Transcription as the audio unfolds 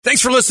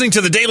Thanks for listening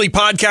to the daily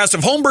podcast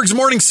of Holmberg's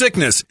Morning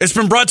Sickness. It's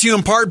been brought to you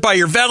in part by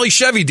your Valley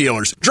Chevy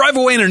dealers. Drive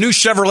away in a new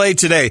Chevrolet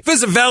today.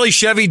 Visit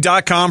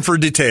valleychevy.com for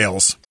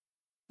details.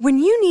 When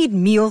you need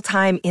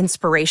mealtime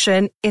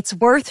inspiration, it's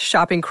worth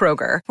shopping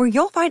Kroger, where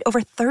you'll find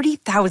over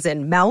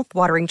 30,000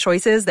 mouth-watering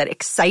choices that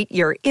excite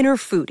your inner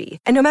foodie.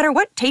 And no matter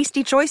what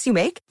tasty choice you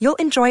make, you'll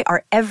enjoy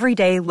our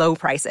everyday low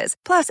prices,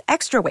 plus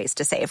extra ways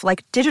to save,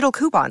 like digital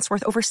coupons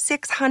worth over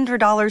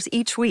 $600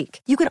 each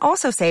week. You can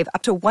also save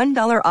up to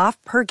 $1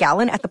 off per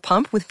gallon at the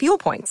pump with fuel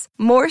points.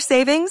 More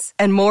savings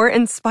and more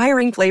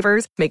inspiring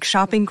flavors make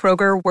shopping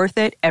Kroger worth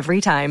it every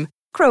time.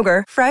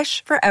 Kroger,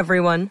 fresh for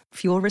everyone.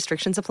 Fuel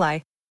restrictions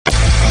apply.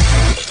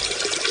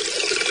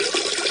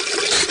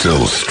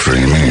 Still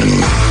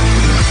streaming.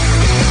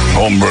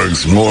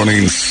 Holmberg's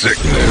Morning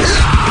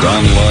Sickness.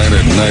 Online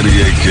at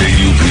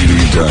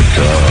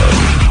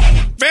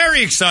 98kupd.com.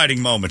 Very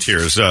exciting moment here.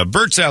 As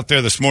Bert's out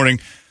there this morning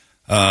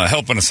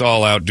helping us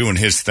all out, doing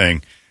his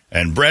thing.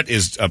 And Brett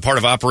is a part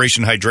of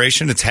Operation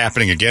Hydration. It's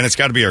happening again. It's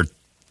got to be our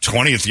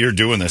 20th year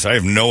doing this. I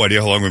have no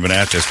idea how long we've been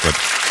at this, but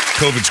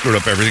COVID screwed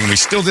up everything. We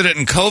still did it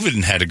in COVID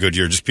and had a good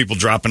year. Just people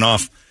dropping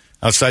off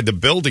outside the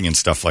building and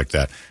stuff like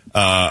that.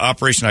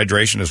 Operation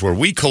Hydration is where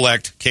we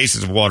collect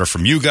cases of water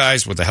from you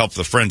guys with the help of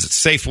the friends at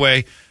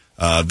Safeway.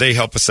 They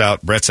help us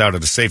out. Brett's out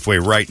at the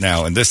Safeway right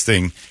now, and this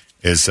thing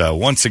is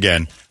once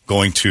again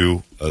going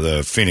to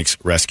the Phoenix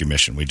Rescue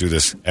Mission. We do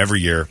this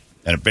every year,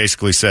 and it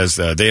basically says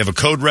they have a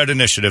Code Red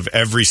initiative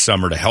every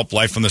summer to help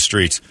life on the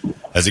streets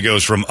as it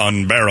goes from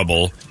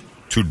unbearable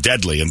to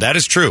deadly, and that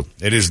is true.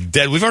 It is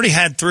dead. We've already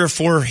had 3 or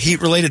 4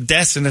 heat-related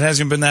deaths, and it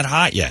hasn't been that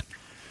hot yet.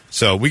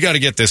 So we got to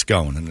get this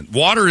going. And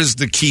water is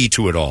the key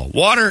to it all.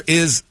 Water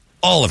is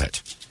all of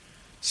it.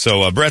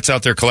 So Brett's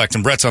out there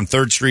collecting. Brett's on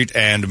 3rd Street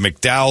and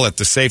McDowell at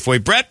the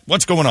Safeway. Brett,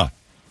 what's going on?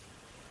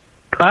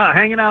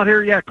 Hanging out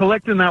here,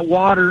 collecting that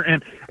water.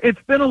 And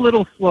it's been a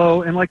little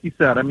slow. And like you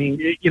said, I mean,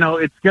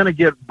 it's going to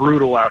get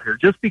brutal out here.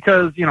 Just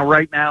because,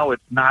 right now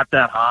it's not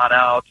that hot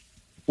out.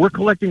 We're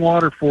collecting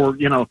water for,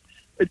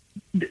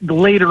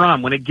 later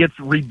on when it gets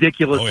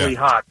ridiculously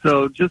hot.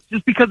 So just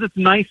because it's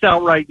nice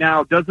out right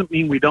now doesn't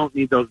mean we don't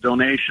need those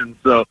donations.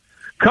 So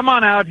come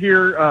on out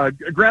here,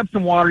 grab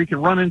some water. You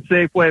can run in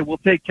Safeway. We'll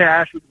take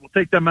cash. We'll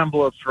take them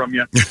envelopes from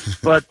you.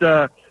 But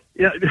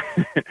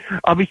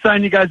I'll be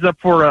signing you guys up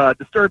for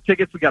Disturb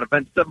tickets. We got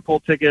Event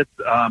 7-Fold tickets.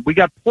 We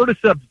got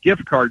Portasubs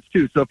gift cards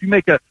too. So if you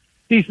make a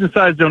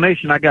decent-sized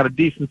donation, I got a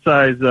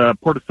decent-sized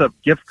Portasub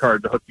gift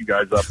card to hook you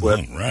guys up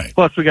with. Oh, right.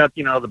 Plus, we got,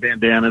 the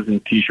bandanas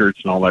and T-shirts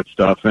and all that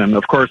stuff. And,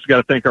 of course, we got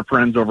to thank our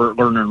friends over at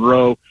Lerner and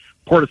Rowe,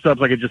 Portasubs,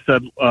 like I just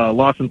said,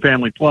 Lawson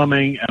Family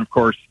Plumbing, and, of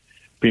course,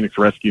 Phoenix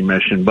Rescue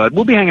Mission. But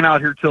we'll be hanging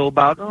out here till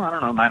about,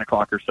 9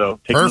 o'clock or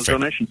so, taking those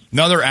donations.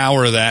 Another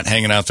hour of that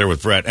hanging out there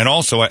with Brett. And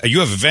also,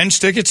 you have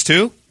Avenge tickets,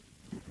 too?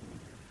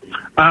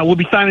 We'll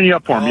be signing you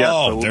up for them, yeah.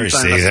 Oh, so there you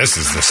see. This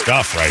is the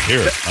stuff right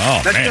here.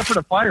 That's Shepherd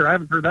of Fire. I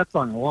haven't heard that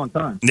song in a long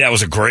time. Yeah, it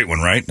was a great one,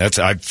 right?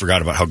 I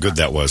forgot about how good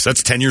that was.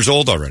 That's 10 years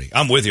old already.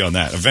 I'm with you on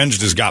that.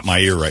 Avenged has got my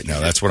ear right now.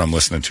 That's what I'm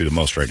listening to the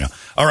most right now.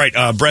 All right,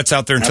 Brett's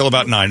out there until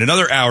about 9.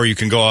 Another hour, you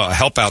can go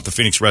help out the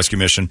Phoenix Rescue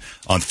Mission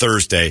on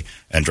Thursday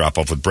and drop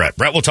off with Brett.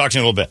 Brett, we'll talk to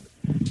you in a little bit.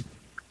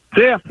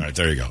 See ya. All right,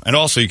 there you go. And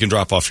also, you can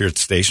drop off here at the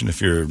station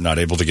if you're not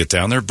able to get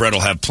down there. Brett will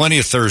have plenty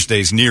of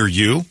Thursdays near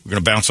you. We're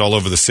going to bounce all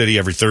over the city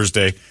every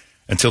Thursday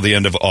until the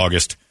end of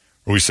August,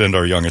 where we send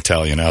our young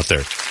Italian out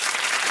there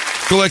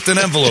collecting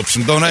envelopes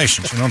and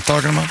donations. You know what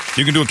I'm talking about?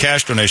 You can do a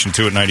cash donation,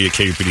 too, at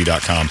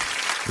 98kupd.com.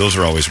 Those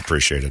are always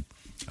appreciated.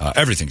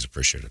 Everything's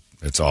appreciated.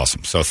 It's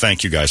awesome. So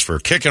thank you guys for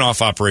kicking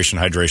off Operation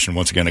Hydration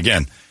once again.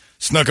 Again,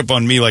 snuck up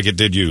on me like it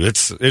did you.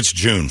 It's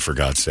June, for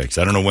God's sakes.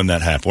 I don't know when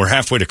that happened. We're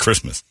halfway to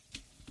Christmas.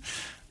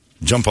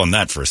 Jump on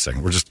that for a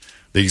second. We're just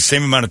the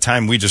same amount of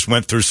time we just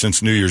went through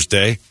since New Year's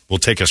Day will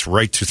take us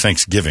right to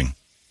Thanksgiving.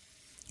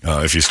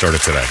 If you start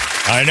it today.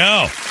 I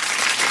know.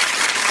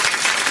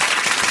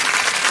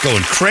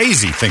 Going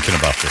crazy thinking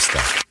about this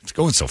stuff. It's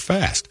going so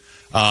fast.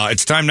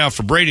 It's time now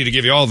for Brady to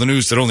give you all the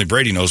news that only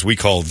Brady knows. We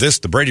call this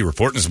the Brady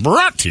Report, and it's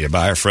brought to you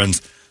by our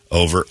friends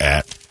over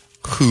at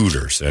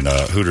Hooters. And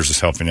Hooters is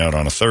helping out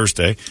on a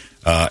Thursday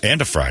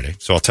and a Friday.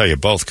 So I'll tell you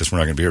both because we're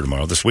not going to be here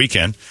tomorrow. This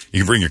weekend, you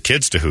can bring your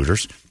kids to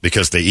Hooters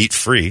because they eat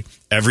free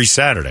every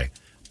Saturday.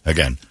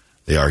 Again,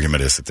 the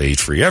argument is that they eat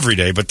free every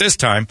day, but this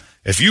time,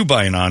 if you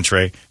buy an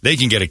entree, they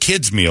can get a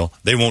kid's meal.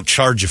 They won't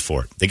charge you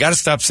for it. They got to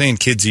stop saying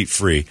kids eat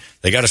free.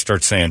 They got to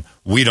start saying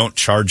we don't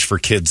charge for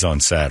kids on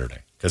Saturday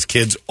because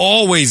kids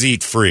always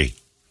eat free.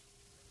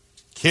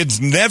 Kids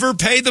never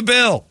pay the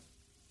bill.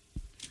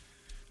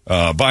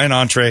 Buy an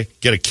entree,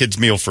 get a kid's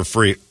meal for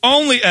free,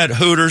 only at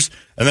Hooters.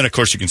 And then, of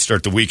course, you can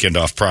start the weekend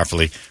off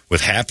properly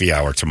with happy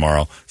hour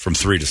tomorrow from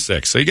 3 to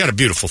 6. So you got a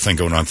beautiful thing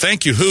going on.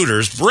 Thank you,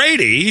 Hooters.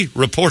 Brady,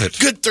 report it.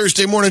 Good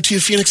Thursday morning to you,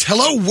 Phoenix.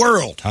 Hello,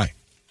 world. Hi.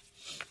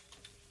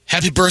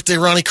 Happy birthday,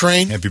 Ronnie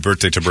Crane. Happy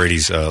birthday to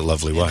Brady's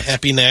lovely wife.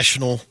 Happy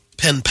National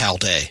Pen Pal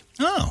Day.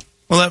 Oh,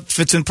 well, that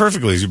fits in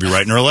perfectly. You'll be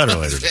writing her a letter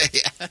later.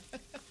 Yeah.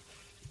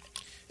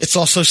 It's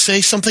also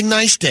Say Something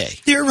Nice Day.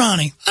 Dear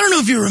Ronnie, I don't know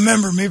if you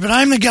remember me, but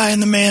I'm the guy in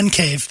the man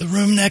cave, the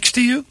room next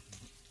to you.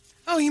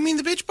 Oh, you mean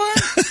the beach bar?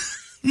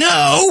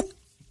 No.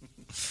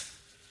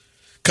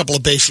 Couple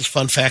of basic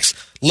fun facts.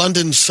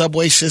 London's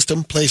subway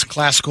system plays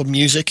classical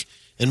music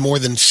in more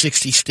than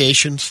 60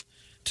 stations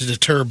to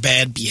deter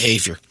bad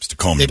behavior. Just to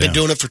calm They've down. been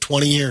doing it for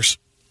 20 years.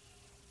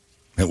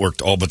 It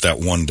worked all but that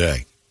one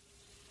day,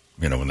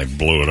 when they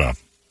blew it up.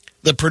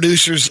 The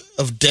producers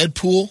of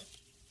Deadpool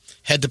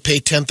had to pay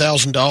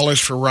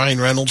 $10,000 for Ryan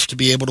Reynolds to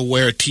be able to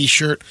wear a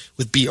T-shirt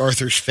with B.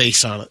 Arthur's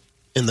face on it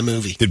in the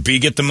movie. Did B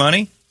get the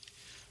money?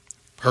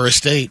 Her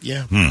estate,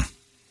 yeah.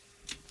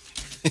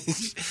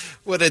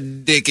 What a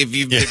dick if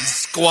you've been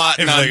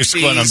squatting If on they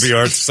squat on B.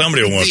 Arthur,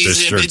 somebody will want B's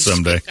this shirt image.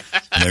 someday.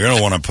 And they're going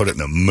to want to put it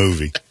in a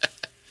movie.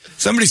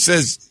 Somebody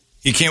says,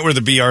 you can't wear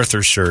the B.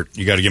 Arthur shirt.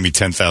 You got to give me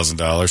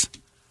 $10,000.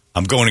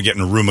 I'm going and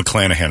getting Rue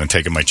McClanahan and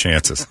taking my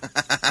chances.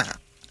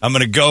 I'm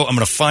going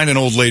to find an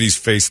old lady's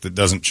face that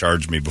doesn't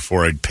charge me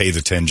before I pay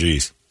the 10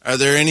 G's. Are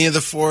there any of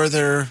the four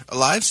that are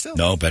alive still?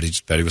 No, Betty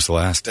was the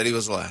last. Betty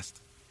was the last.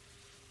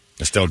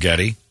 Estelle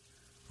Getty,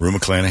 Rue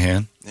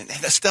McClanahan. And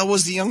Estelle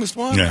was the youngest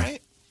one, Yeah.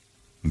 right?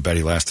 And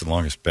Betty lasted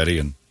longest. Betty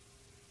and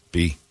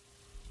B.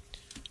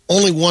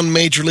 Only one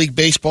Major League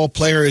Baseball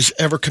player has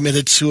ever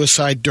committed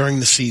suicide during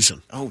the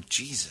season. Oh,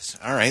 Jesus.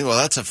 All right. Well,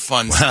 that's a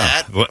fun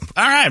stat. Well,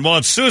 all right. Well,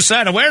 it's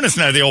Suicide Awareness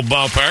Night at the old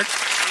ballpark.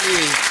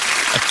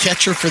 A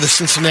catcher for the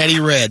Cincinnati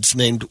Reds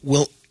named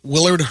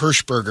Willard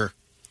Hirschberger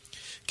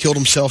killed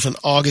himself in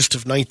August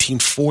of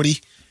 1940,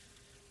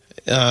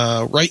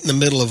 right in the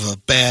middle of a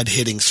bad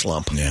hitting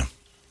slump. Yeah.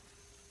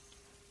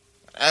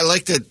 I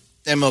like that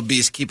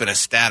MLB's keeping a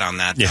stat on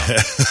that, though.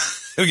 Yeah.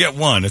 We got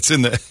one. It's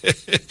in the.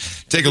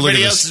 Take a look at Everybody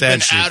the else stat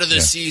has sheet. been out of the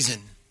Yeah.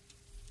 season.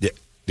 Yeah.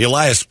 The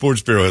Elias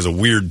Sports Bureau has a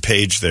weird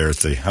page there.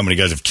 It's how many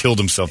guys have killed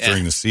themselves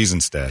during the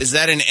season stat. Is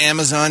that an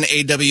Amazon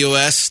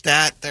AWS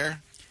stat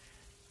there?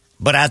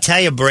 But I'll tell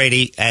you,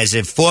 Brady, as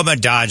a former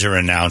Dodger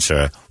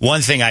announcer,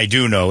 one thing I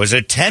do know is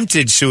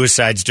attempted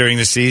suicides during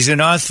the season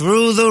are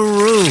through the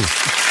roof.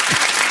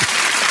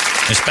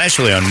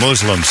 Especially on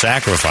Muslim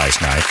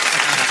sacrifice night.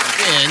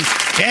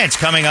 Yeah, it's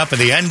coming up at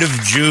the end of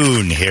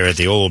June here at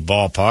the old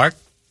ballpark.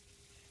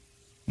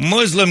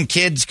 Muslim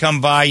kids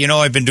come by.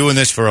 I've been doing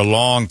this for a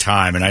long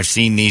time, and I've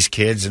seen these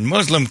kids, and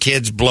Muslim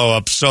kids blow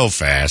up so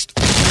fast.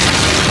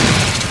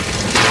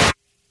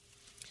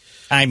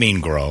 I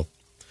mean grow.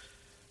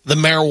 The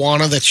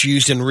marijuana that's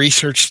used in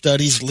research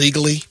studies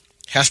legally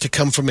has to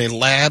come from a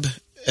lab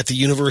at the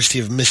University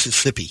of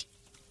Mississippi.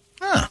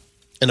 Huh.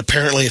 And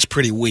apparently it's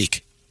pretty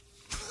weak.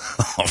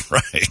 All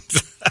right.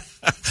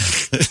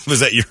 Was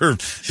that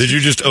did you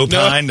just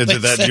opine? No,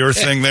 Did that your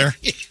thing there?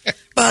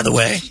 By the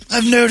way,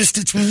 I've noticed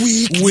it's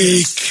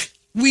weak.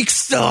 Weak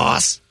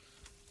sauce.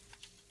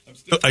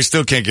 I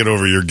still can't get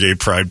over your gay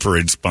pride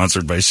parade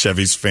sponsored by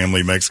Chevy's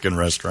Family Mexican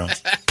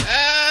Restaurant.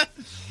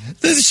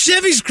 The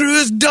Chevy's crew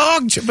is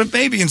dog, but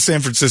maybe in San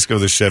Francisco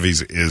the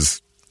Chevy's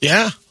is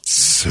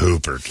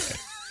super gay.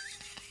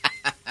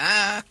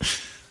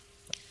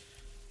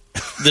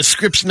 The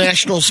Scripps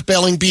National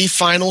Spelling Bee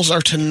finals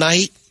are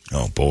tonight.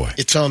 Oh, boy.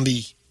 It's on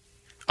the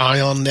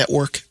Ion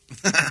Network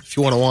if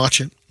you want to watch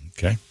it.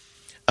 Okay.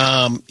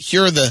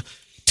 Here are the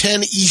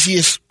 10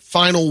 easiest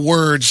final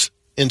words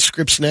in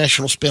Scripps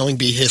National Spelling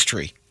Bee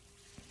history.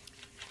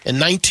 In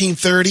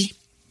 1930,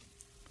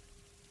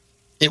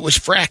 it was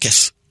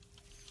fracas.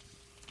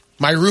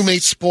 My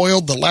roommate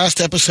spoiled the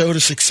last episode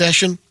of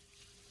Succession,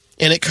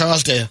 and it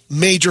caused a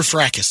major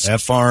fracas.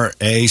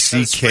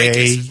 Frackus?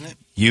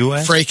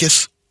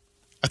 Fracas.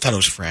 I thought it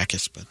was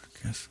fracas, but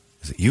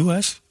Is it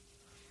U.S.?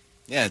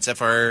 Yeah, it's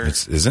FR.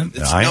 Isn't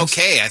It's no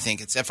K, I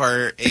think. It's FR.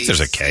 I think there's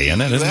a K in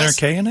it. Isn't there a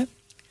K in it?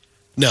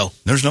 no.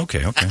 There's no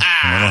K. Okay.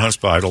 I don't know how to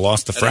spell. I'd have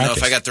lost the I don't know fracas.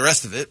 if I got the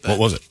rest of it. But What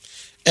was it?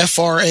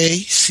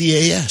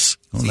 FRACAS.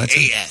 Oh, that's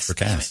it. CAS. For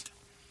Cass.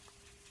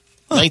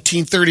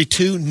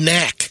 1932,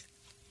 knack.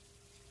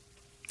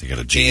 You got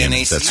a G in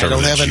it. That's I sort don't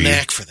of have a G.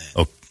 knack for that.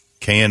 Oh,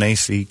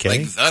 K-N-A-C-K?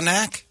 Like the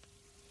knack?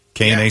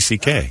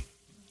 K-N-A-C-K.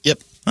 Yep.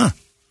 Huh.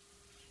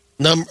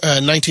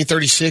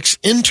 1936,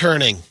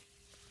 interning.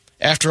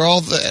 After all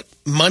the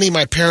money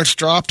my parents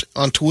dropped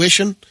on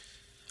tuition,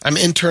 I'm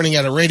interning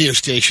at a radio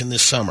station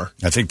this summer.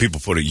 I think people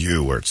put a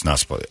U where it's not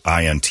spelled.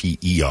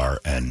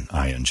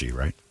 I-N-T-E-R-N-I-N-G,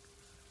 right?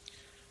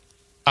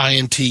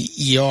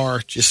 I-N-T-E-R,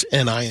 just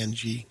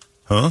N-I-N-G.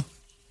 Huh?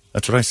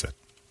 That's what I said.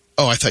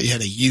 Oh, I thought you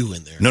had a U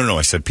in there. No,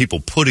 I said people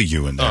put a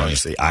U in there Oh, and yeah.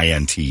 say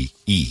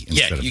I-N-T-E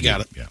instead of you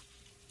got it. Yeah.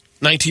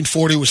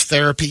 1940 was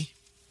therapy.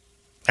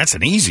 That's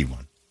an easy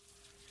one.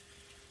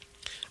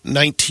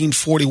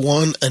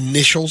 1941,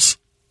 initials.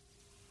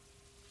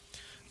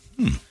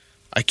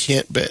 I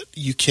can't bet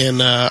you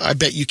can. I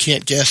bet you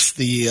can't guess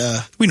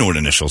the We know what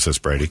initials is,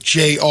 Brady.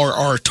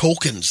 J.R.R.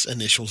 Tolkien's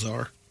initials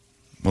are.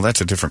 Well,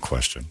 that's a different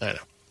question. I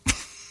know.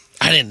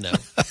 I didn't know.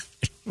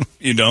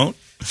 You don't?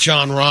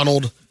 John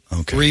Ronald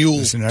Reuel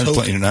Listen, I was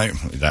Tolkien.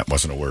 playing, that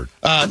wasn't a word.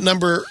 In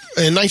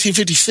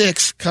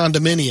 1956,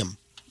 condominium.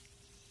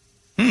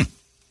 You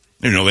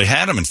know, they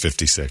had them in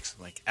 56.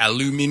 Like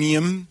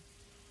aluminium?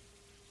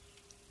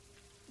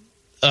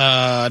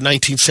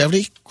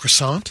 1970,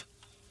 croissant.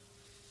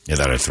 Yeah,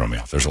 that'd throw me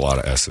off. There's a lot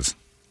of S's.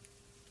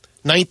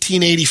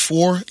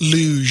 1984,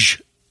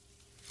 luge.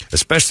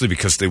 Especially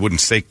because they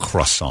wouldn't say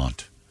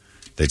croissant.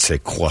 They'd say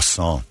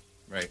croissant.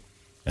 Right.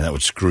 And that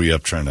would screw you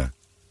up trying to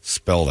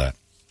spell that.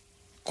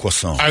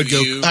 Croissant.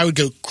 I would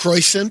go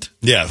croissant.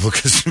 Yeah,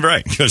 because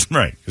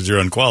you're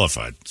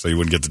unqualified, so you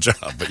wouldn't get the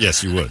job. But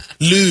yes, you would.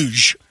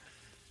 Luge.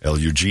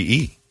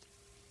 Luge.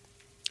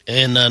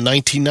 In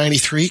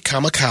 1993,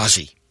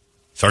 kamikaze.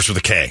 Starts with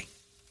a K.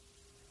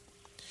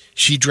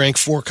 She drank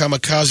 4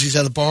 kamikazes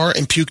at the bar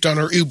and puked on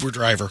her Uber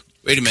driver.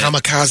 Wait a minute.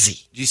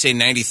 Kamikaze. Did you say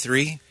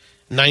 93?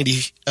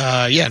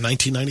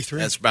 1993.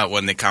 That's about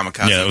when the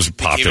kamikaze. Yeah, that was a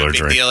popular big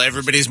drink. deal.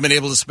 Everybody's been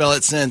able to spell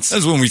it since. That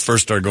was when we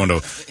first started going to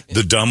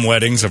the dumb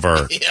weddings of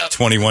our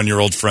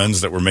 21-year-old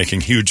friends that were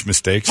making huge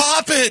mistakes.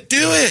 Pop it.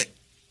 Do it.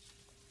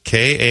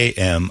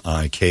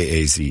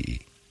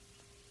 Kamikaze.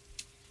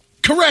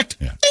 Correct.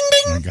 Yeah. Ding,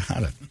 ding. I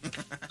got it.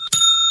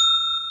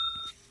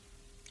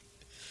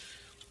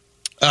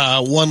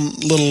 One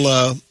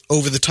little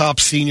over-the-top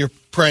senior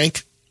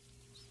prank.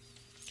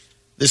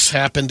 This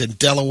happened in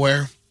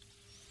Delaware.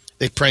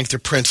 They pranked their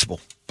principal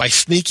by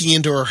sneaking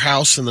into her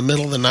house in the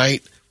middle of the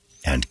night.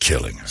 And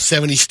killing her.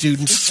 70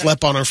 students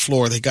slept on her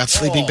floor. They got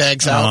sleeping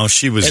bags out. Oh,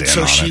 she was and in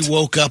so on she it.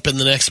 woke up in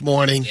the next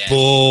morning. Yeah.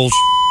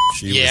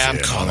 Bullshit. I'm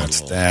calling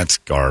it. That's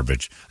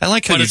garbage. I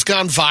like how But you it's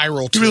gone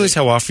viral, you too. realize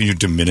how often you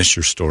diminish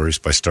your stories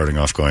by starting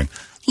off going,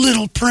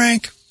 little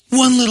prank,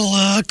 one little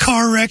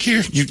car wreck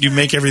here. You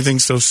make everything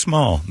so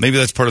small. Maybe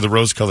that's part of the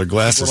rose-colored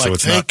glasses, We're so like,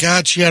 it's thank not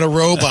God she had a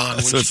robe on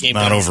when so she it's came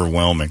not down.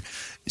 overwhelming.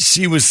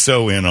 She was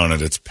so in on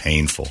it, it's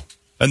painful.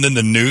 And then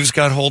the news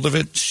got hold of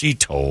it. She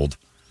told.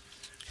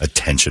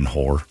 Attention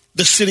whore.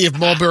 The city of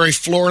Mulberry,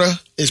 Florida,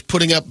 is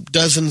putting up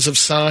dozens of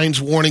signs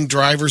warning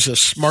drivers of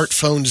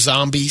smartphone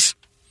zombies,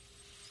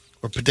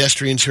 or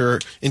pedestrians who are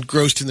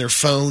engrossed in their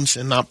phones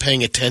and not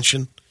paying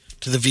attention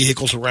to the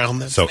vehicles around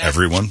them. So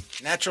everyone.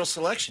 Natural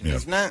selection, Yeah.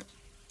 isn't it?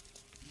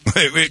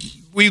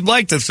 We'd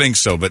like to think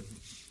so, but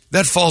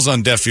that falls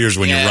on deaf ears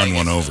when you Yeah, I run guess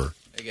one so. over.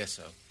 I guess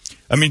so.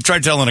 I mean, try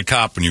telling a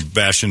cop when you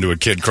bash into a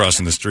kid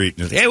crossing the street.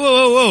 And hey,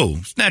 whoa.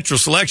 It's natural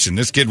selection.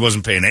 This kid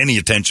wasn't paying any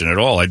attention at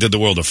all. I did the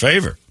world a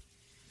favor.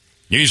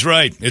 He's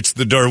right. It's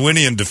the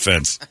Darwinian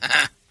defense.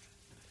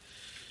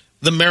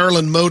 The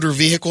Maryland Motor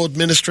Vehicle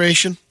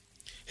Administration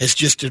has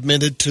just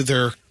admitted to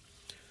their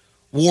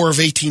War of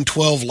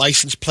 1812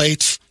 license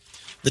plates.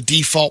 The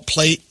default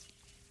plate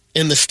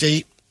in the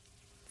state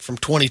from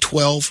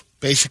 2012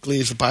 basically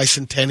is the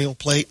bicentennial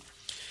plate.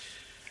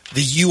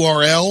 The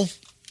URL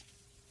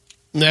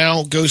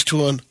now goes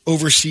to an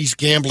overseas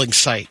gambling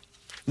site.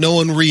 No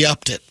one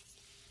re-upped it.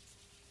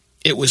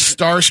 It was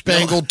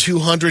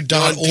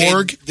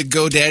starspangled200.org. The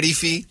GoDaddy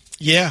fee?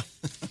 Yeah.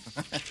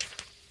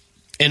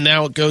 And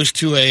now it goes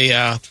to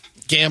a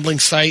gambling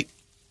site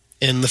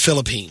in the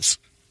Philippines.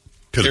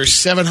 There's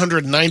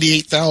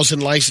 798,000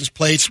 license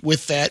plates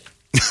with that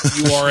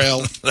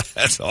URL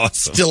That's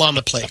awesome. still on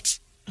the plates.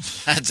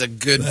 That's a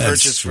good That's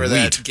purchase for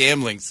that sweet.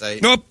 gambling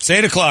site. Nope. It's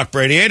 8 o'clock,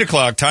 Brady. 8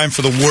 o'clock. Time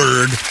for the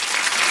word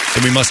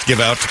that we must give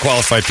out to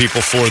qualify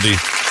people for the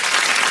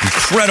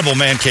incredible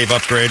man cave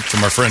upgrade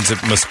from our friends at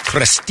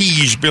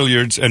Prestige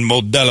Billiards and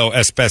Modelo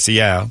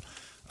Especial.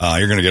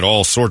 You're going to get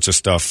all sorts of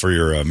stuff for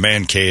your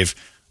man cave.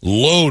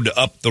 Load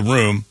up the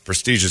room.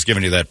 Prestige is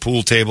giving you that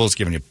pool table. It's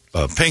giving you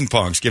ping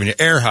pong. It's giving you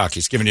air hockey.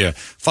 It's giving you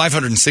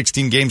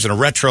 516 games in a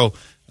retro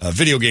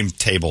video game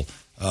table.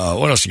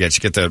 What else you get?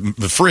 You get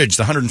the fridge,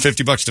 the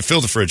 $150 to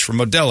fill the fridge from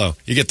Modelo.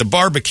 You get the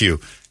barbecue.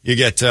 You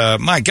get,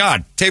 my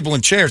God, table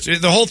and chairs.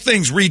 The whole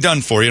thing's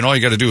redone for you, and all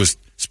you got to do is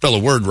spell a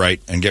word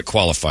right and get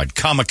qualified.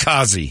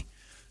 Kamikaze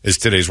is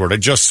today's word. I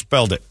just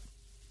spelled it.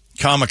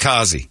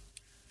 Kamikaze.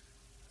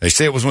 They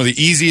say it was one of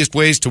the easiest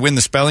ways to win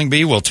the spelling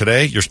bee. Well,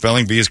 today, your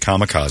spelling bee is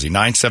kamikaze.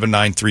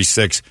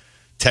 97936.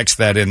 Text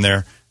that in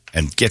there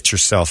and get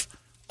yourself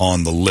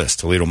on the list.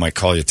 Toledo might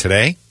call you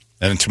today.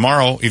 And then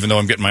tomorrow, even though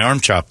I'm getting my arm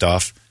chopped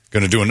off,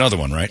 going to do another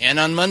one, right? And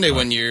on Monday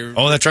when you're...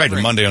 Oh, that's right.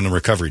 recovering. Monday on the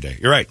recovery day.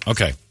 You're right.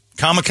 Okay.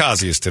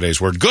 Kamikaze is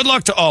today's word. Good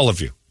luck to all of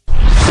you.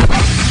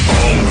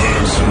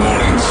 Holmberg's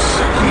morning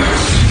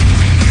sickness.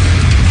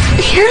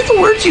 Hear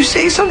the words you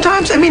say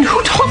sometimes? I mean,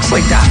 who talks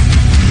like that?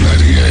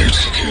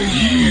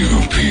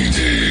 98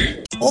 KUPD.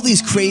 All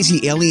these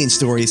crazy alien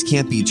stories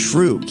can't be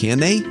true, can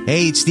they?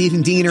 Hey, it's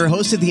Stephen Diener,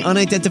 host of the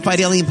Unidentified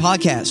Alien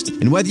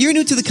Podcast. And whether you're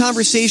new to the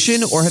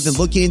conversation or have been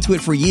looking into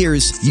it for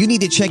years, you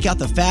need to check out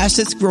the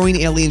fastest growing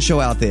alien show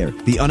out there,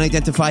 the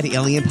Unidentified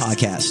Alien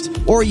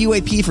Podcast, or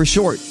UAP for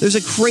short. There's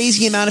a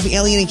crazy amount of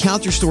alien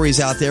encounter stories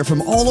out there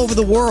from all over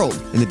the world.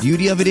 And the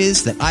beauty of it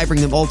is that I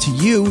bring them all to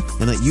you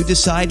and let you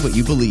decide what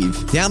you believe.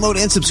 Download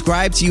and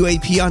subscribe to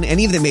UAP on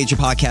any of the major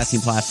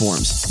podcasting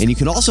platforms. And you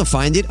can also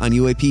find it on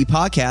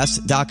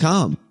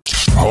UAPpodcast.com.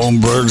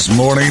 Holmberg's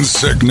morning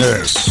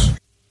sickness.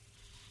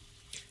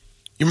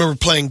 You remember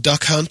playing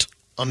Duck Hunt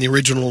on the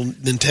original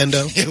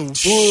Nintendo?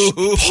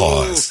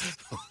 Pause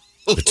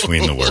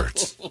between the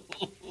words. Do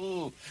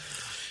you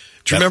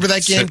remember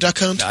that game, Duck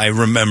Hunt? I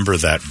remember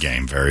that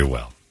game very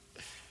well.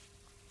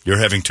 You're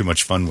having too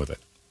much fun with it.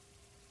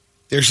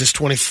 There's this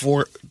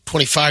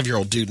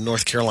 25-year-old dude in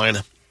North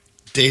Carolina,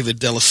 David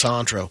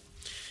D'Alessandro.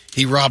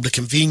 He robbed a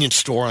convenience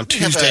store on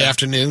Tuesday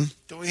afternoon.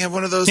 Do we have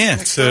one of those? Yeah,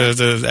 it's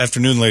the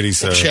afternoon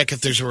ladies. Check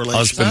if there's a relation.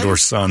 Husband or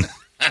son.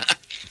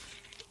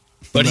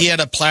 But he had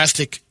a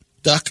plastic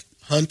duck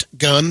hunt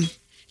gun.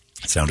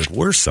 It sounded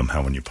worse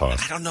somehow when you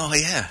paused. I don't know.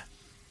 Yeah.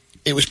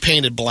 It was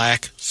painted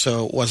black,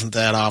 so it wasn't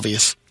that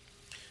obvious.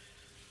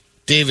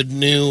 David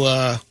knew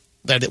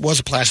that it was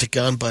a plastic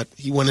gun, but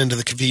he went into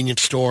the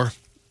convenience store,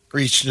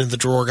 reached into the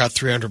drawer, got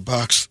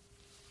 $300.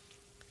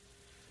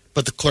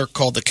 But the clerk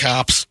called the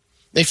cops.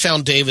 They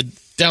found David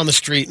down the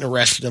street and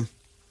arrested him.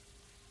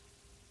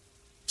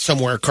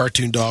 Somewhere a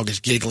cartoon dog is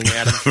giggling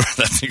at him.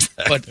 That's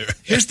exactly But right.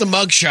 here's the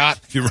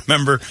mugshot. If you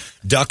remember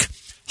Duck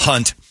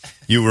Hunt,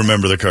 you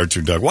remember the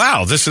cartoon dog.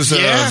 Wow, this is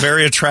a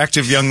very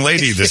attractive young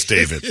lady, this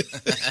David.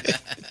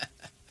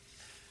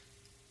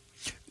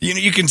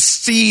 You can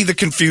see the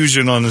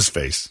confusion on his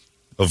face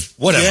of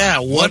whatever. Yeah,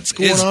 what's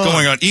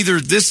going on? Either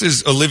this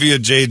is Olivia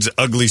Jade's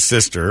ugly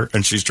sister,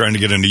 and she's trying to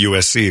get into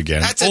USC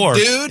again. That's a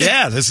dude?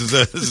 Yeah, this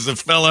is a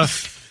fella.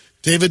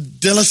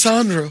 David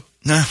D'Alessandro.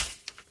 No.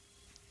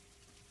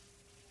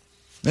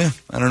 Yeah,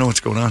 I don't know what's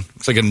going on.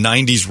 It's like a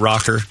 90s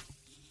rocker.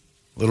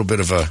 A little bit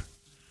of a...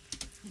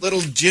 Little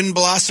gin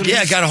blossoms.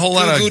 Yeah, got a whole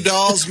lot of... Goo Goo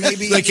dolls,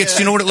 maybe. Like it's,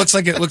 you know what it looks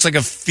like? It looks like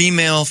a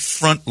female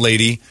front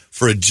lady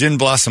for a Gin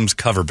Blossoms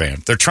cover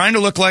band. They're trying to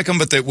look like them,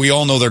 but we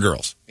all know they're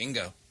girls.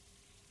 Bingo.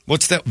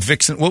 What's that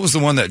Vixen? What was the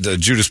one that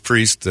Judas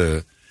Priest,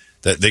 that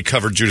they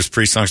covered Judas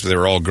Priest songs, but they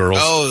were all girls?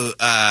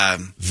 Oh,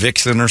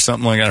 Vixen or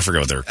something like that. I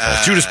forgot what they're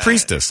called. Judas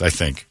Priestess, I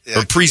think.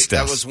 Yeah, or Priestess.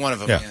 That was one of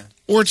them, yeah.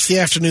 Or it's the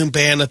afternoon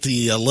band at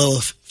the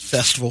Lilith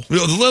Festival. The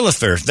Lilith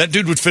Fair. That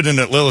dude would fit in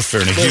at Lilith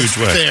Fair in a huge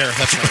way. Fair,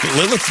 that's right.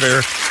 Lilith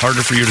Fair,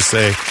 harder for you to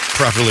say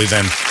properly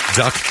than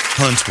Duck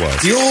Hunt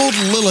was. The old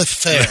Lilith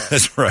Fair.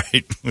 That's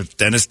right. With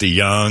Dennis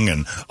DeYoung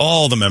and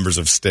all the members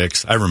of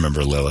Styx. I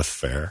remember Lilith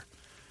Fair.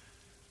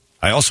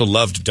 I also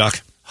loved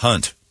Duck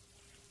Hunt.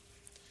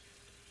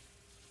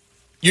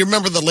 You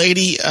remember the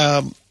lady,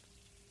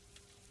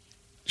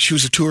 she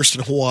was a tourist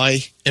in Hawaii,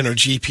 and her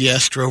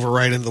GPS drove her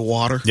right into the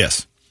water?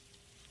 Yes.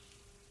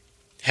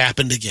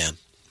 Happened again.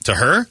 To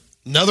her?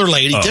 Another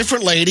lady,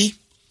 different lady,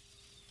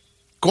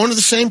 going to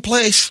the same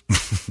place.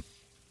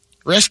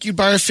 Rescued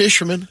by a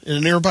fisherman in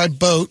a nearby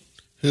boat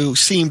who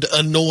seemed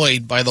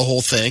annoyed by the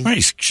whole thing.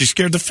 Right, she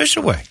scared the fish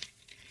away.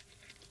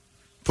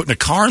 Putting a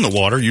car in the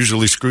water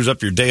usually screws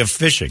up your day of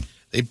fishing.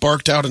 They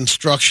barked out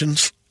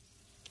instructions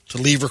to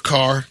leave her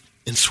car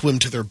and swim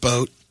to their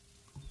boat.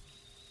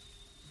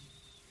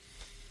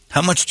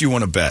 How much do you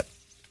want to bet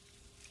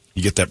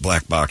you get that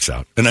black box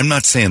out? And I'm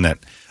not saying that.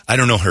 I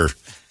don't know her.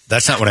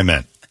 That's not what I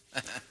meant.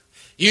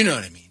 You know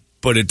what I mean.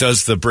 But it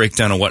does the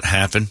breakdown of what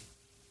happened.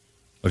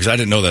 Because I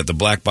didn't know that the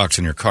black box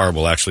in your car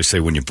will actually say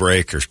when you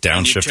brake or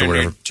downshift or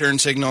whatever. Turn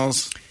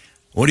signals.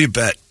 What do you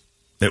bet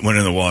it went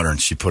in the water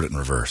and she put it in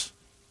reverse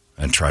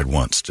and tried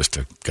once just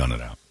to gun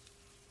it out?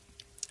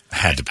 I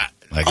had to.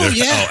 Like, I'll take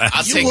that.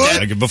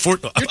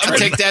 I'll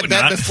take that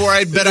bet before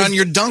I bet on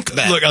your dunk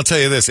bet. Look, I'll tell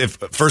you this.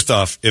 First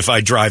off, if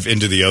I drive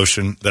into the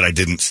ocean that I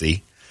didn't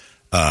see,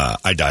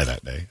 I die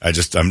that day.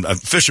 I'm a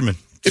fisherman.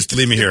 Just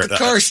leave me here. The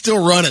car's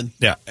still running.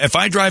 Yeah. If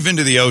I drive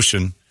into the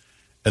ocean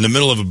in the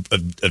middle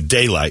of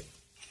daylight,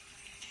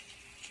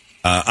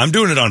 I'm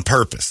doing it on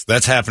purpose.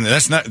 That's happening.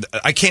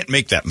 I can't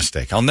make that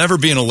mistake. I'll never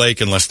be in a lake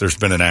unless there's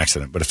been an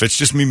accident. But if it's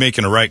just me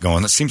making a right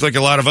going, that seems like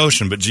a lot of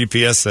ocean, but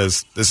GPS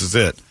says this is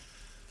it.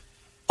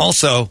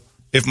 Also,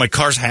 if my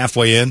car's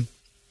halfway in,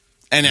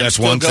 and that's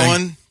still one going.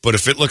 thing. But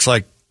if it looks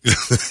like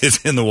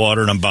it's in the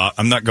water and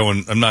I'm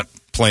not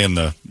playing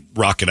the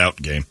rocket out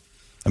game.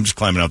 I'm just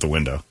climbing out the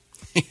window.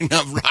 You're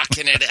not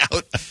rocking it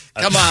out.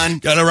 Come on.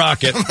 Gotta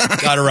rock it.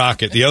 Gotta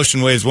rock it. The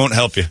ocean waves won't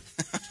help you.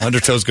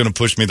 Undertow's going to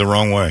push me the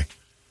wrong way.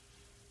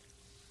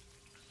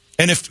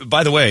 And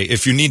by the way,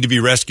 if you need to be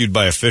rescued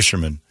by a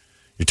fisherman,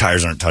 your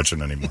tires aren't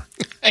touching anymore.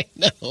 I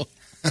know.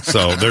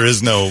 So there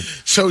is no...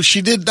 So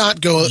she did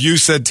not go... You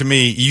said to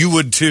me, you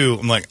would too.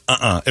 I'm like,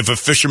 If a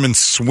fisherman's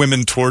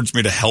swimming towards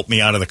me to help me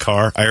out of the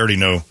car, I already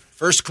know.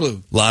 First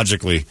clue.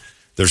 Logically,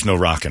 there's no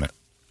rocking it.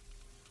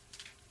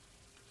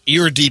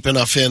 You were deep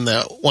enough in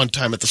that one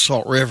time at the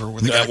Salt River.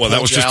 Where that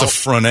was just the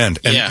front end.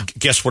 And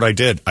guess what I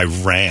did? I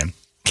ran.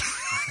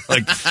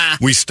 Like,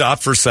 we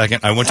stopped for a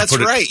second. I went to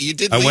put it... right. You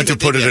did. I went to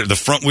put it... The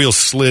front wheel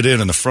slid in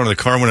and the front of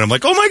the car went in. I'm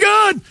like, oh, my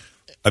God!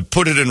 I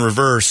put it in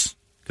reverse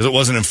because it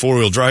wasn't in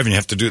four-wheel driving. You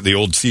have to do the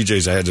old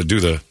CJs. I had to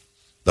do the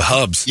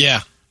hubs.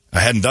 Yeah. I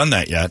hadn't done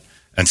that yet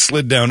and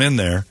slid down in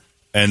there.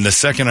 And the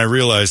second I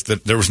realized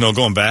that there was no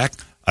going back,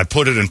 I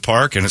put it in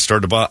park and it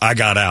started to... I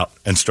got out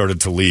and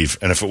started to leave.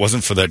 And if it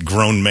wasn't for that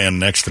grown man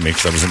next to me,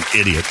 because I was an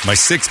idiot, my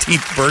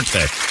 16th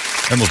birthday,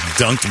 I almost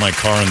dunked my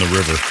car in the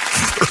river.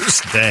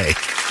 First day.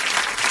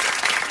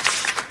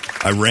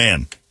 I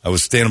ran. I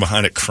was standing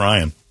behind it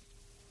crying.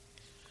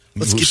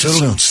 Let's get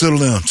settle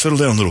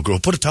down, little girl.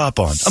 Put a top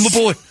on. I'm a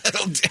boy.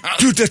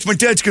 Dude, that's my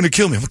dad's going to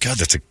kill me. Oh, my God,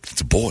 that's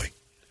a boy.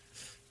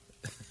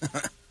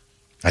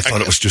 I thought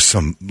it was just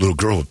some little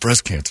girl with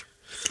breast cancer.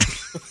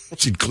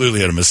 She clearly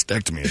had a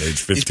mastectomy at age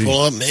 15.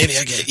 Well, maybe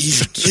I got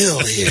easy kill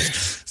here.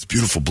 It's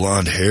beautiful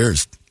blonde hair.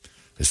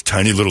 His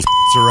tiny little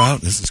are out.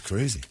 This is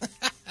crazy.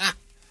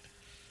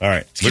 All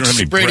right. We don't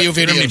have any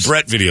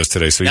Brett videos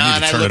today, so you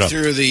need to turn it up.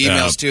 Through the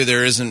emails, too.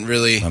 There isn't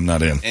really I'm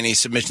not in. any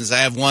submissions.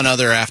 I have one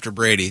other after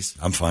Brady's.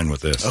 I'm fine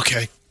with this.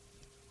 Okay.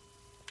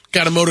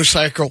 Got a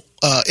motorcycle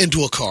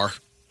into a car.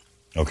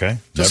 Okay.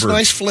 Just a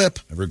nice flip.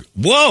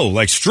 Whoa,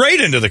 like straight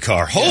into the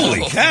car.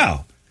 Holy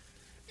cow.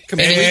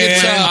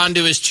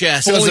 Onto his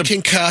chest. Fully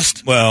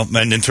concussed. Well,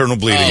 and internal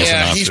bleeding is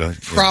an he's option.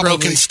 probably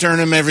broken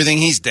sternum, everything.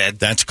 He's dead.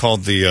 That's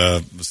called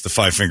the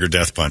 5-finger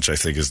death punch, I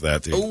think is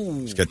that.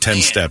 He's got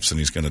 10 steps and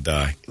he's going to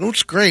die. You know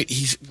what's great?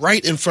 He's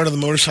right in front of the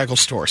motorcycle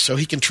store, so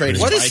he can trade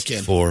his bike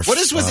in. What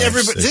is with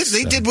everybody?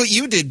 They did what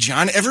you did,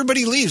 John.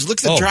 Everybody leaves.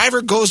 Look, the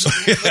driver goes,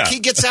 look,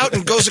 he gets out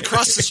and goes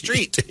across the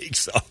street.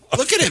 Takes off.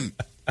 Look at him.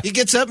 He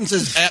gets up and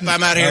says, I'm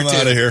out of here, I'm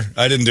out of here.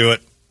 I didn't do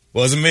it.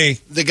 Wasn't me.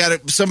 They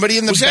got somebody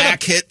in the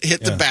back hit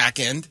the back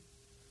end.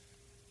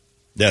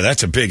 Yeah,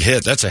 that's a big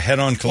hit. That's a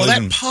head-on collision.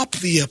 Well, that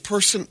popped the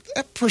person.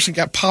 That person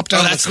got popped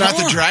out. That's not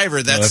the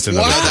driver. That's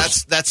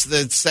that's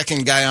the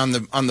second guy on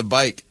the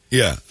bike.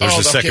 Yeah, there's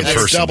a second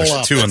person.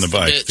 There's two on the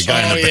bike. The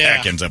guy in the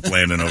back ends up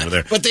landing over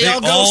there. But they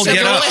all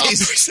get up.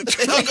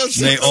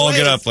 They all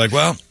get up like,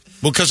 well,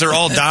 because they're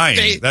all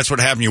dying. That's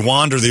what happened. You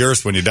wander the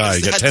earth when you die.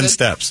 You get 10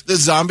 steps. The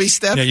zombie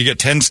step? Yeah, you get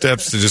 10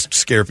 steps to just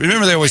scare people.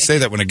 Remember they always say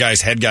that when a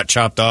guy's head got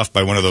chopped off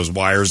by one of those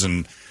wires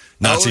in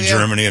Nazi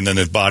Germany, and then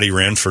his body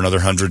ran for another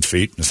 100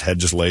 feet, and his head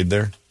just laid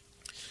there?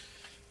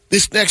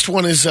 This next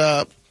one is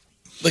the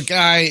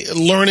guy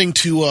learning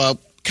to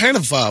kind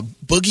of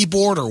boogie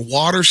board or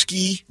water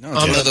ski. No,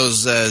 it's one of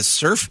those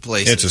surf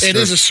places. It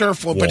is a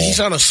surf one, but he's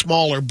on a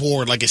smaller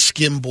board, like a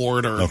skim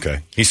board.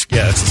 Okay. It's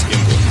a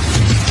skim board.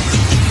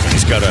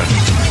 He's got a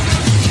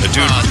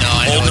dude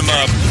holding him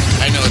up.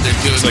 I know what they're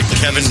doing. It's like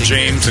Kevin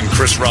James and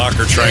Chris Rock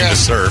are trying to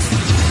surf.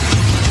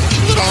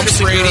 Tom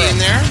Brady in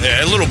there?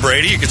 Yeah, a little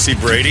Brady. You can see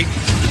Brady.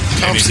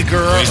 Tom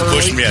Segura. He's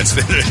pushing me.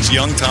 It's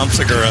young Tom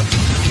Segura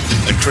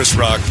and Chris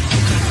Rock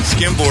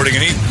skimboarding,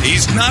 and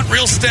he's not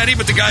real steady,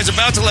 but the guy's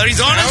about to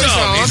he's on his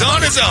own. He's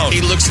on his own.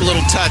 He looks a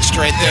little touched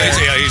right there.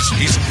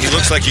 He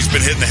looks like he's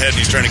been hit in the head, and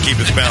he's trying to keep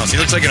his balance. He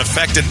looks like an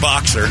affected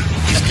boxer.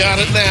 He's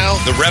got it now.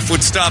 The ref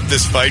would stop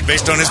this fight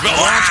based on his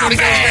balance. Watch when he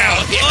goes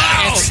down.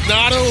 Wow. It's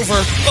not over.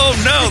 Oh,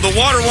 no. The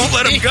water won't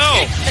let him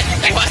go.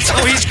 What?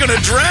 Oh, he's going to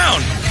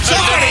drown.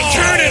 Somebody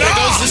turn it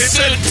off. It's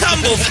a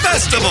tumble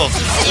festival.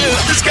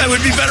 This guy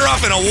would be better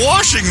off in a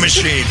washing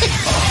machine.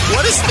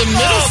 What is the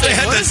middle thing?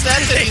 What is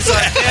that thing? He's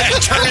like,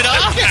 turn it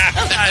off?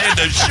 I had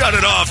to shut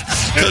it off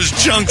because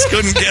chunks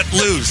couldn't get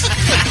loose.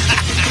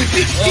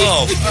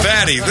 Oh,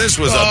 Fatty, this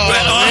was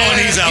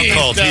and he's out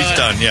cold. He's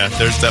done. Yeah,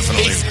 there's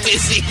definitely. He's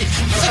dizzy.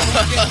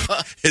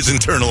 His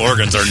internal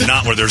organs are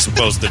not where they're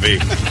supposed to be.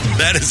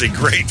 That is a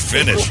great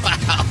finish.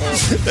 Wow.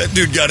 That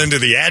dude got into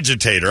the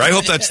agitator. I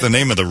hope that's the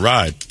name of the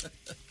ride.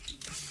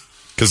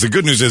 Because the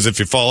good news is if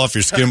you fall off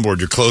your skimboard,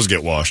 your clothes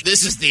get washed.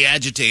 This is the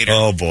agitator.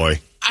 Oh,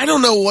 boy. I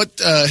don't know what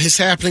is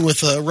happening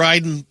with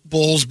riding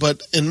bulls,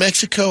 but in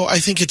Mexico, I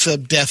think it's a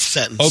death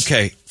sentence.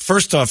 Okay,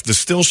 first off, the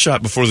still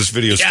shot before this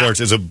video starts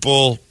is a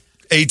bull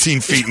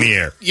 18 feet in the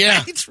air.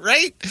 Yeah. That's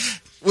right.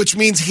 Which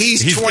means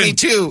he's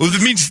 22.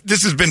 It means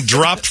this has been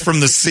dropped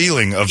from the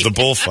ceiling of the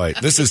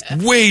bullfight. This is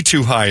way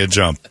too high a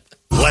jump.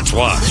 Let's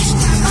watch.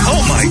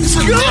 Oh, my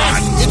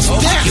God. It's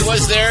death. He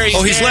was there.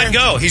 He's let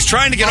go. He's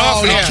trying to get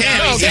off, and he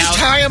can't. No, just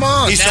tie him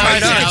on. He's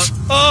tied on.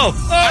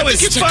 I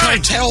think it's a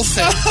cartel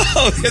thing.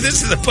 Oh,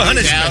 this is a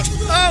punishment.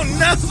 Oh,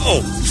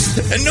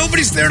 no. And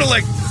nobody's there to,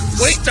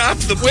 stop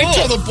the bull. Wait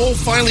till the bull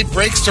finally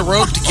breaks the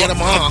rope to get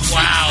him off.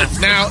 Wow.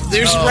 Now,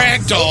 there's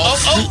ragdoll.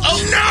 Oh,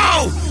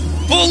 no.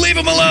 Bull, leave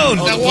him alone.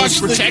 Now watch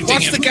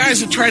the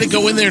guys that try to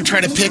go in there and try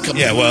to pick him.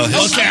 Yeah, well,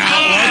 look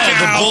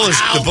out.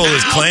 The bull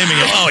is claiming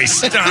him. Oh, he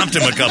stomped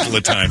him a couple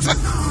of times.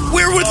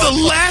 Where were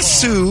the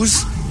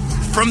lassos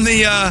from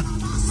the,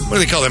 what do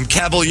they call them,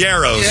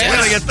 caballeros? Yes. Where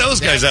do they get those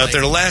guys out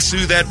there to lasso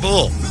that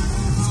bull?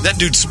 That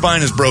dude's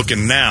spine is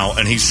broken now,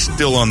 and he's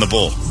still on the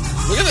bull.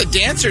 Look at the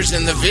dancers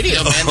in the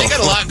video, man. They got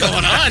a lot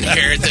going on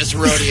here at this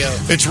rodeo.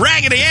 It's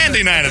Raggedy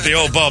Andy night at the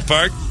old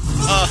ballpark.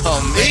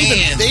 Oh,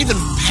 man. They even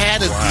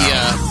padded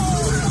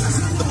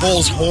the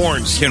bull's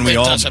horns.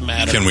 Doesn't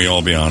matter. Can we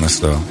all be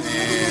honest, though?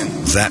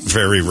 That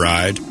very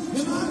ride,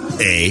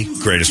 A,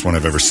 greatest one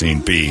I've ever seen.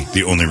 B,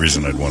 the only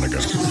reason I'd want to go.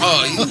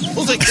 Oh,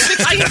 well, I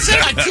said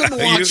I couldn't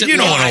watch it. You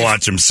don't want to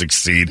watch him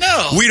succeed.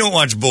 No. We don't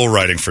watch bull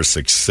riding for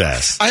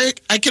success. I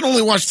can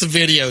only watch the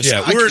videos.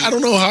 Yeah, I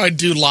don't know how I'd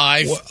do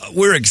live.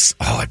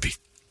 I'd be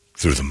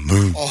through the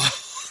moon.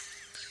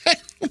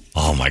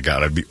 Oh, my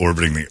God, I'd be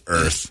orbiting the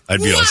Earth. I'd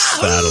be on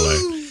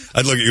satellite.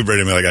 I'd look at you,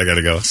 Brady, and be like, I got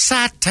to go.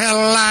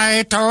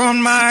 Satellite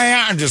on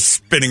my arm. Just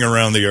spinning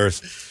around the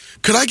Earth.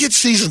 Could I get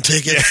season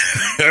tickets?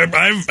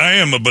 I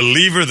am a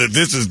believer that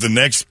this is the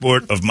next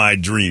sport of my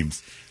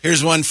dreams.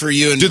 Here's one for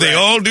you. And do they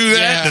all do that?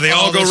 Yeah, do they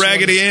all go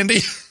Raggedy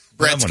Andy?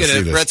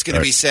 Brett's gonna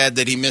be sad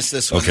that he missed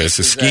this one. Okay,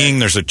 so skiing.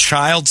 There's a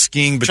child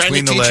skiing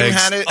between the legs.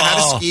 Trying to teach him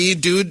how to ski.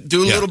 Do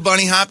a little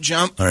bunny hop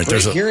jump. All right,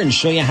 there's here and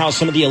show you how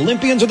some of the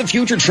Olympians of the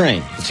future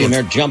train. See them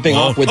there jumping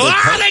off with their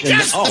coach. They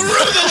just threw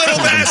the little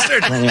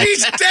bastard.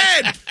 He's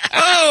dead.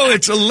 Oh,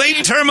 it's a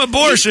late-term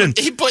abortion.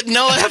 He put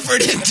no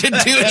effort into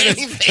doing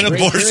anything. An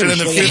abortion in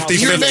the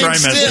 55th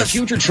trimester.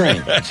 Future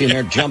train. See them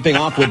there jumping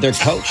off with their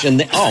coach.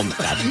 And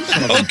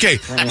okay,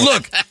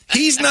 look,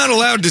 he's not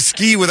allowed to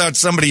ski without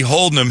somebody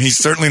holding him. He's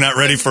certainly not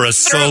ready for a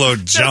solo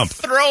jump.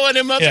 Throwing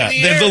him up in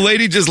the air. The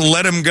lady just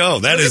let him go.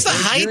 That is the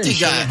height he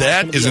got.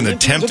 That is an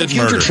attempted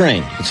murder.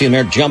 Train. See them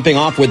there jumping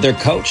off with their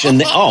coach.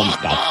 And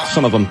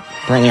some of them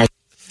apparently are.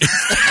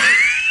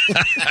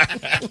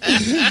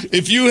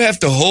 If you have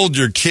to hold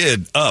your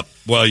kid up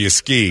while you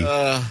ski,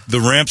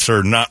 the ramps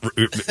are not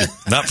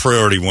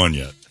priority one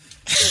yet.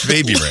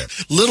 Baby ramp.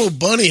 Little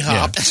bunny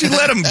hop. Yeah. She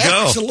let him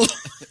go.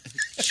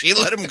 She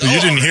let him go. You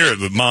didn't hear it,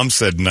 but Mom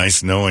said,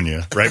 nice knowing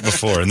you, right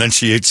before. And then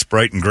she ate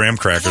Sprite and graham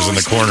crackers in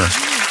the corner.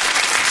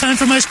 Time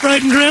for my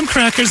Sprite and graham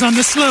crackers on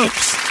the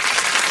slopes.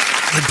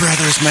 My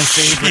brother's my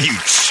favorite. You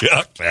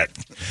chuck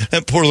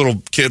that poor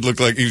little kid looked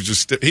like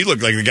he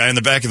looked like the guy in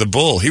the back of the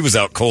bull. He was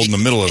out cold in the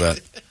middle of that.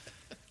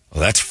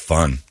 Well, that's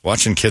fun.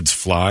 Watching kids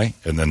fly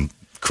and then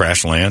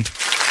crash land.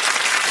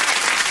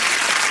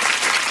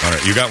 All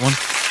right, you got one?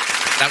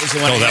 That was the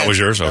one. Oh, that was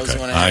yours? Okay.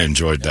 I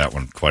enjoyed that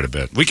one quite a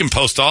bit. We can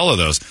post all of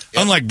those.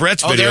 Yep. Unlike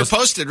Brett's videos. They're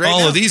posted right now.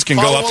 All of these can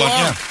go up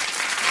on,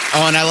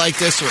 Oh, and I like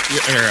this one.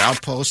 Here, I'll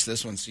post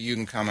this one so you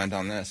can comment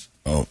on this.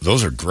 Oh,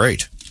 those are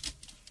great.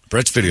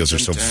 Brett's videos are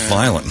so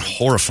violent and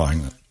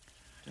horrifying.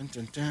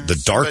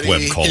 The dark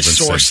web called and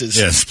said,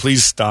 yes,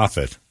 please stop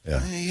it.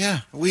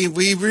 Yeah, we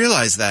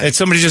realize that. And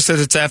somebody just said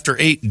it's after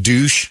 8,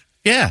 douche.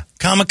 Yeah,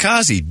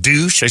 kamikaze,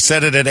 douche. I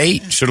said it at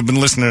 8. Should have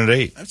been listening at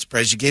 8. I'm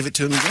surprised you gave it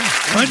to him again.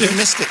 I did.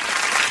 Missed it.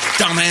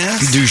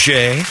 Dumbass. Douche.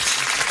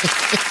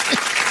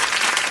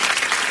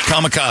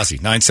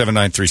 Kamikaze,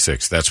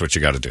 97936. That's what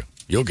you got to do.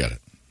 You'll get it.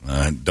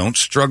 Don't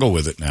struggle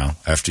with it now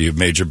after you've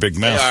made your big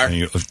mouth. And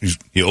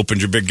you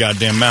opened your big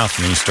goddamn mouth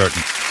and then you start.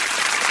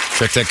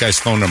 Check that guy's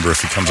phone number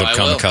if he comes up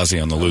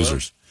kamikaze on the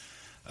losers.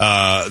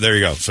 There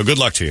you go. So good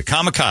luck to you.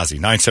 Kamikaze,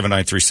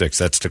 97936.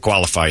 That's to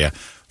qualify you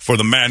for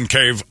the Man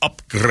Cave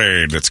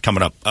upgrade that's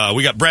coming up.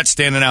 We got Brett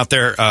standing out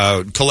there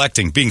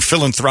collecting, being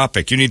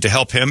philanthropic. You need to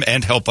help him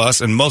and help us,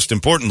 and most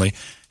importantly,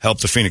 help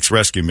the Phoenix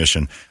Rescue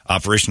Mission.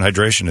 Operation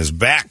Hydration is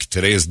back.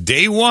 Today is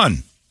day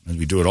 1. And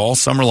we do it all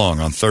summer long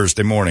on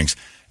Thursday mornings.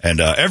 And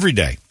every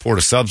day,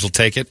 Porta Subs will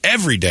take it.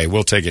 Every day,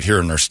 we'll take it here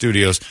in our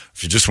studios.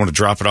 If you just want to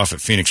drop it off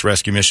at Phoenix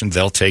Rescue Mission,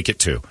 they'll take it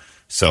too.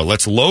 So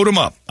let's load them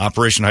up.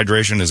 Operation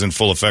Hydration is in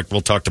full effect.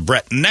 We'll talk to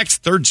Brett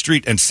next, 3rd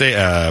Street and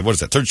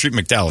 3rd Street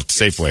McDowell at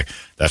Safeway.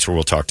 That's where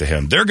we'll talk to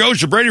him. There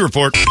goes your Brady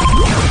Report.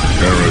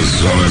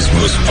 Arizona's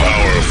most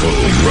powerful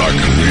rock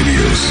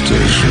radio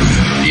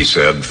station. He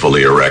said,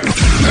 fully erect.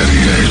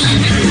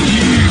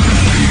 98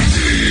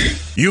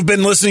 You've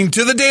been listening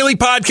to the daily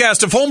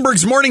podcast of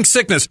Holmberg's Morning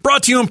Sickness,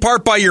 brought to you in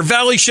part by your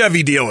Valley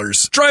Chevy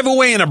dealers. Drive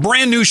away in a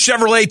brand new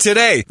Chevrolet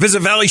today.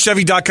 Visit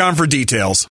valleychevy.com for details.